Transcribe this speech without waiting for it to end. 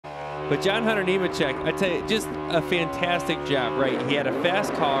But John Hunter Nemechek, I tell you, just a fantastic job, right? He had a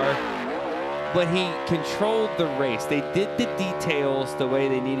fast car, but he controlled the race. They did the details the way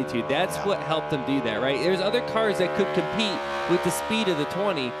they needed to. That's what helped them do that, right? There's other cars that could compete with the speed of the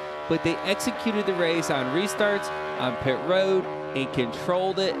 20, but they executed the race on restarts, on pit road, and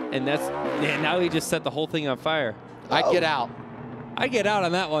controlled it, and now he just set the whole thing on fire. I get out. I get out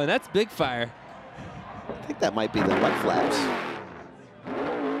on that one. That's big fire. I think that might be the mud flaps.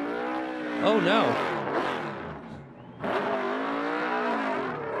 Oh, no.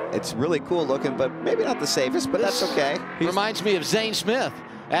 It's really cool looking, but maybe not the safest, but that's okay. Reminds me of Zane Smith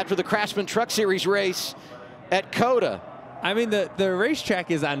after the Craftsman Truck Series race at COTA. I mean, the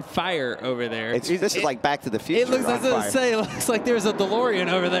racetrack is on fire over there. This is like Back to the Future. It looks, it looks like there's a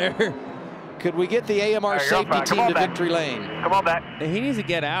DeLorean over there. Could we get the AMR safety team to victory lane? Come on back. He needs to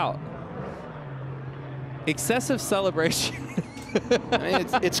get out. Excessive celebration. I mean,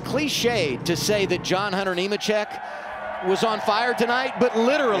 it's cliche to say that John Hunter Nemechek was on fire tonight, but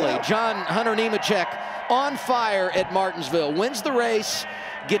literally, John Hunter Nemechek on fire at Martinsville, wins the race,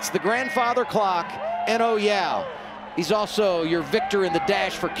 gets the grandfather clock, and oh yeah, he's also your victor in the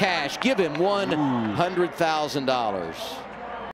Dash for Cash. Give him $100,000.